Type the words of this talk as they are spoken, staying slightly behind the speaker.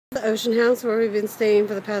the Ocean House where we've been staying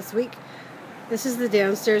for the past week. This is the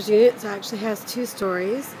downstairs unit. It actually has 2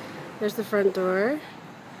 stories. There's the front door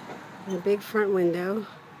and a big front window.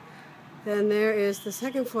 Then there is the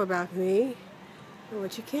 2nd floor balcony. And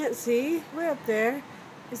what you can't see way up there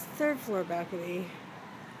is the 3rd floor balcony.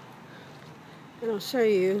 And I'll show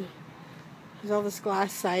you. There's all this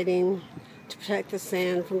glass siding to protect the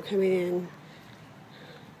sand from coming in.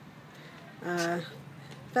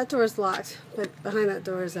 That door is locked, but behind that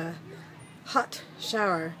door is a hot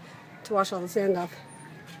shower to wash all the sand off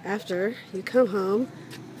after you come home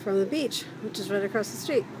from the beach, which is right across the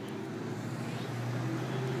street.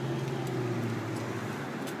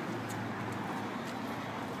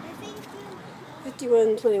 I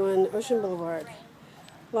 5121 Ocean Boulevard,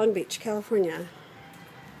 Long Beach, California.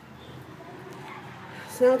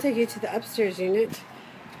 So now I'll take you to the upstairs unit.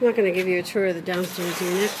 I'm not going to give you a tour of the downstairs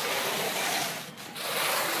unit.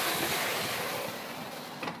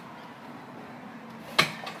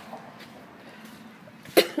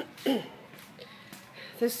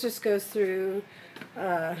 This just goes through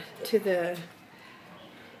to the,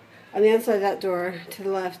 on the outside of that door to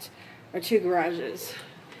the left are 2 garages.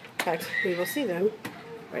 In fact, we will see them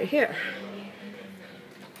right here.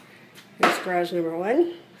 Here's garage number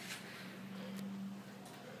 1.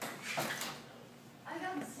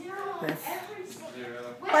 With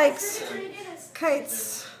bikes,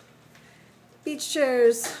 kites, beach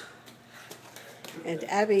chairs, and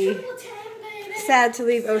Abby, sad to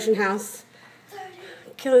leave Ocean House.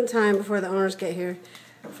 Killing time before the owners get here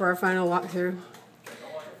for our final walkthrough.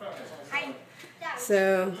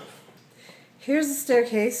 So here's the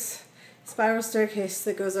staircase, spiral staircase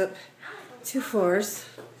that goes up 2 floors.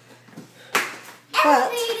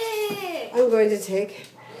 But I'm going to take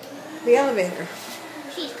the elevator.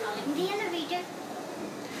 She's calling the elevator.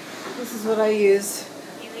 This is what I use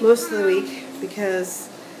most of the week because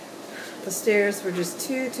the stairs were just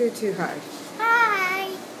too high. Hi.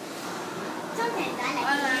 Sometimes I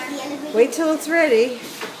like to use the elevator. Wait till it's ready.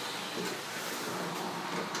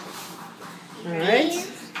 Alright.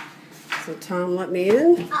 So Tom let me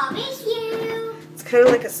in. I'll miss you. It's kind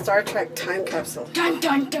of like a Star Trek time capsule. Dun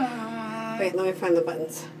dun dun. Wait, let me find the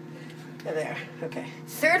buttons. There they are. Okay.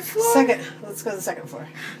 3rd floor? Second. Let's go to the 2nd floor.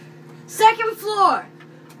 2nd floor.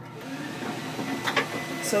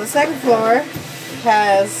 So the 2nd floor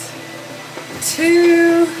has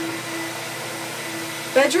 2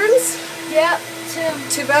 bedrooms. Yep.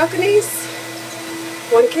 2 balconies.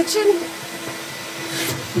 1 kitchen.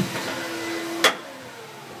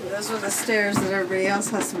 And those are the stairs that everybody else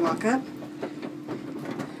has to walk up.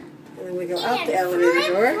 And then we go out the elevator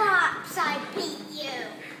door. Flip-flops, I beat you.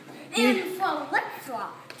 And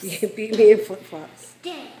flip-flops. You beat me in flip-flops.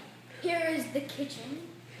 Dang. Here is the kitchen.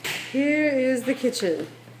 Here is the kitchen.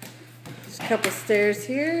 There's a couple stairs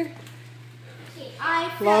here.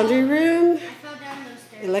 Laundry room. I fell down those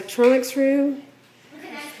stairs. Electronics room. Look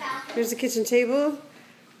at that. Here's the kitchen table.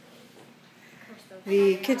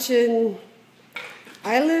 The kitchen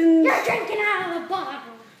island. You're drinking out of the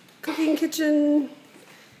bottle. Cooking kitchen.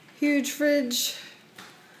 Huge fridge.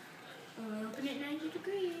 Only open at 90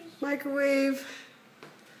 degrees. Microwave.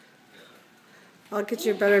 I'll get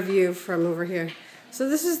you a better view from over here. So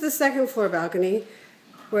this is the 2nd floor balcony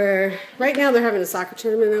where right now they're having a soccer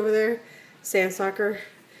tournament over there. Sand soccer.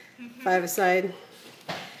 5-a-side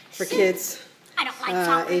for kids. I don't like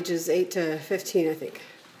soccer. Ages 8 to 15, I think.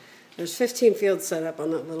 There's 15 fields set up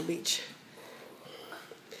on that little beach.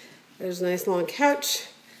 There's a nice long couch,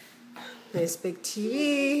 nice big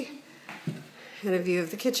TV, and a view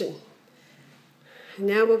of the kitchen. And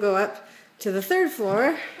now we'll go up to the 3rd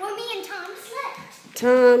floor. Where me and Tom slept.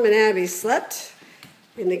 Tom and Abby slept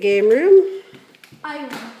in the game room.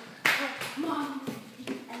 Mom.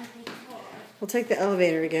 We'll take the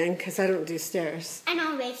elevator again because I don't do stairs. And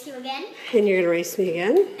I'll race you again. And you're going to race me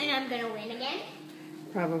again? And I'm going to win again.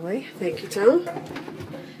 Probably. Thank you, Tom.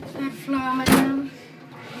 3rd floor, madam.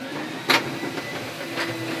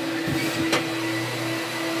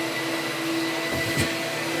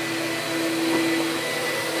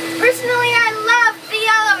 Personally, I love the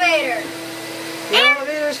elevator. The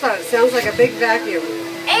elevator's fun. It sounds like a big vacuum.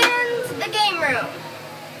 And the game room.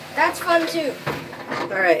 That's fun too.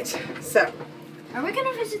 Alright, so Are we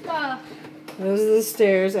gonna visit the... those are the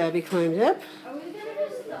stairs Abby climbed up. Are we gonna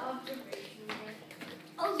visit the observation deck?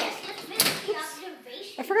 Oh, yes, let's visit the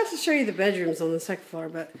observation. I forgot to show you the bedrooms on the 2nd floor,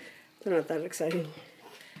 but they're not that exciting.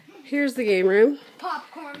 Here's the game room.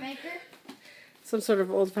 Popcorn maker. Some sort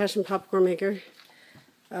of old-fashioned popcorn maker.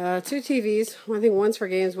 2 TVs. I think one's for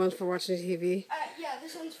games, one's for watching TV. Yeah,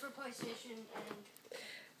 this one's for PlayStation and...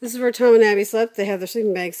 This is where Tom and Abby slept. They have their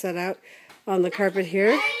sleeping bags set out on the carpet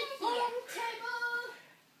here.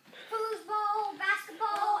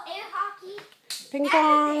 ping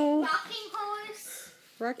pong, Rocking horse.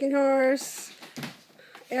 rocking horse,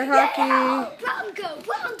 air hockey.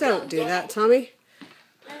 Bronco. Don't do that, Tommy.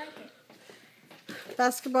 I like it.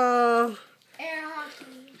 Basketball, Air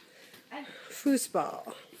hockey.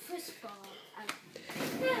 foosball. Football.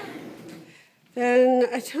 Then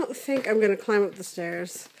I don't think I'm going to climb up the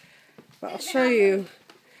stairs, but I'll show you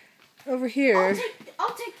over here.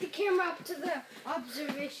 I'll take the camera up to the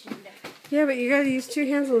observation deck. Yeah, but you got to use 2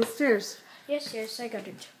 hands on the stairs. Yes, I got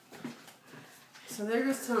it. So there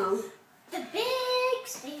goes Tom. The big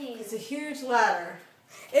stairs. It's a huge ladder.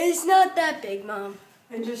 It's not that big, Mom.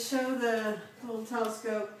 And just show the little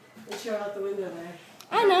telescope and show out the window there.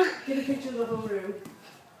 I know. Get a picture of the whole room.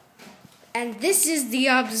 And this is the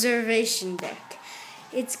observation deck.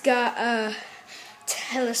 It's got a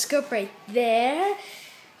telescope right there.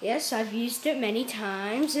 Yes, I've used it many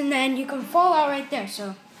times. And then you can fall out right there.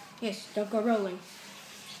 So, yes, don't go rolling.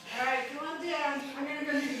 All right, come on down. I'm going to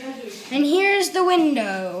go to the bedroom. And here's the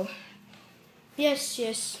window. Yes.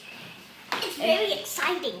 It's very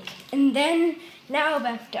exciting. And then, now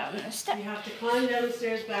back down the You steps. have to climb down the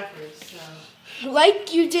stairs backwards. So.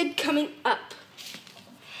 Like you did coming up.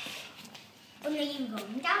 Only you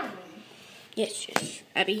going down. Yes.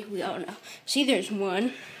 Abby, we all know. See, there's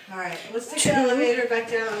one. All right, let's take the elevator back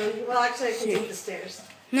down. Well, actually, I can take the stairs.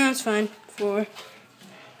 No, it's fine. 4,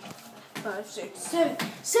 5, 6, 7.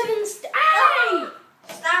 7 Sorry.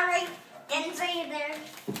 Didn't say it there.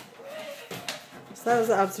 So that was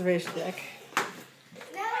the observation deck.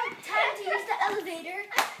 Now, time to use the elevator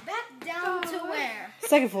back down to where?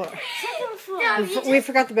 Second floor. Second floor. We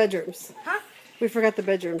forgot the bedrooms. Huh? We forgot the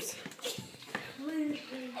bedrooms.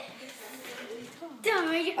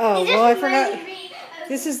 Die. Oh, well, I forgot.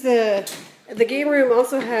 This is the game room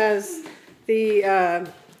also has the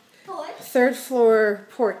 3rd floor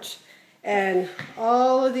porch. And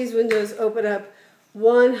all of these windows open up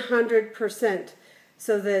 100%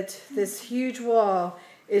 so that this huge wall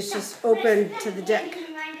is just open to the deck.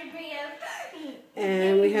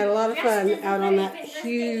 And we had a lot of fun out on that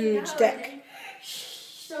huge deck.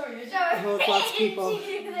 It holds lots of people. Of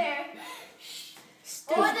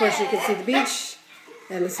course, you can see the beach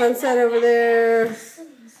and the sunset over there.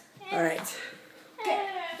 All right.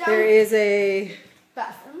 There is a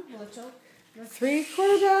Bathroom.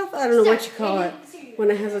 3/4 bath? I don't know what you call it.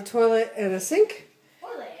 When it has a toilet and a sink.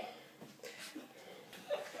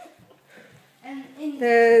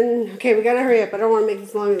 Then, okay, we gotta hurry up. I don't want to make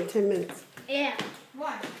this longer than 10 minutes. Yeah.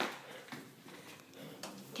 Why?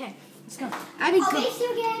 Okay, let's go. Abby, I'll go. race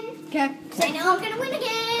you again. Okay. I know I'm gonna win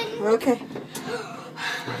again. Okay.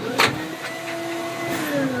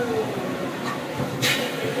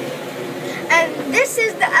 And this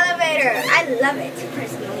is the elevator. I love it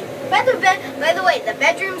personally. By the way, the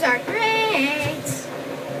bedrooms are great.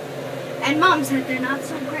 And Mom said they're not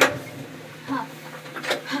so great.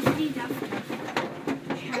 Huffy duffy.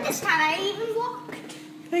 And this time I even walked.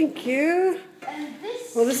 Thank you. And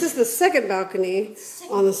this. Well, this is the second balcony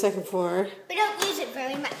on the 2nd floor. We don't use it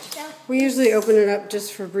very much, though. We usually open it up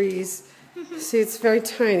just for breeze. See, it's very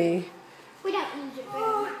tiny. We don't use it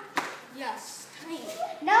very much. Yes.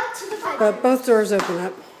 Now to the bedroom. But both doors open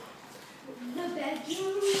up. The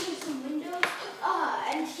bedroom with some windows.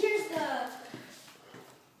 And here's the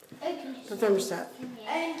The thermostat.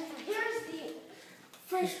 And here's the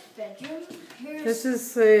first bedroom. Here's This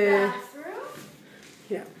is the the, bathroom.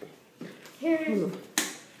 yeah. Here's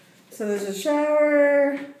So there's a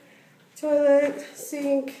shower, toilet,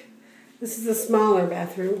 sink. This is the smaller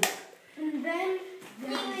bathroom. and then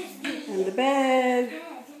And the bed,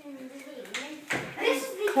 this is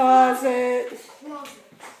the closet,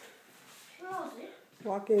 closet.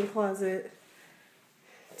 walk-in closet,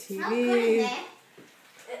 How good is TV. it?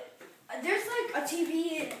 There's like a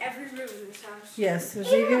TV in every room in this house. Yes,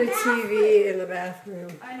 there's even a TV in the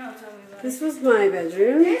bathroom. I know, tell me about it. This was my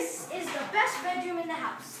bedroom. This is the best bedroom in the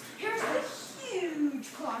house. Here's the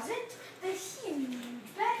huge closet, the huge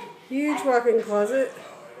bed, Huge walk-in closet,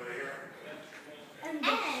 and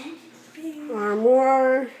the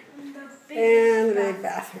armoire, big and the big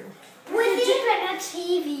bathroom. With even a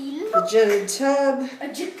TV. The jetted tub,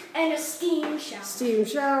 and a steam shower. steam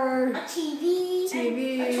shower, A TV. A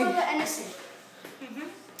TV. toilet and a sink.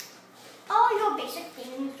 All your basic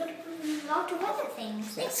things. Lot of other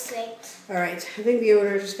things. It's great. All right, I think the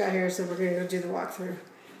owner just got here, so we're going to go do the walkthrough.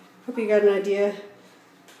 Hope you got an idea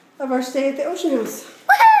of our stay at the Ocean House.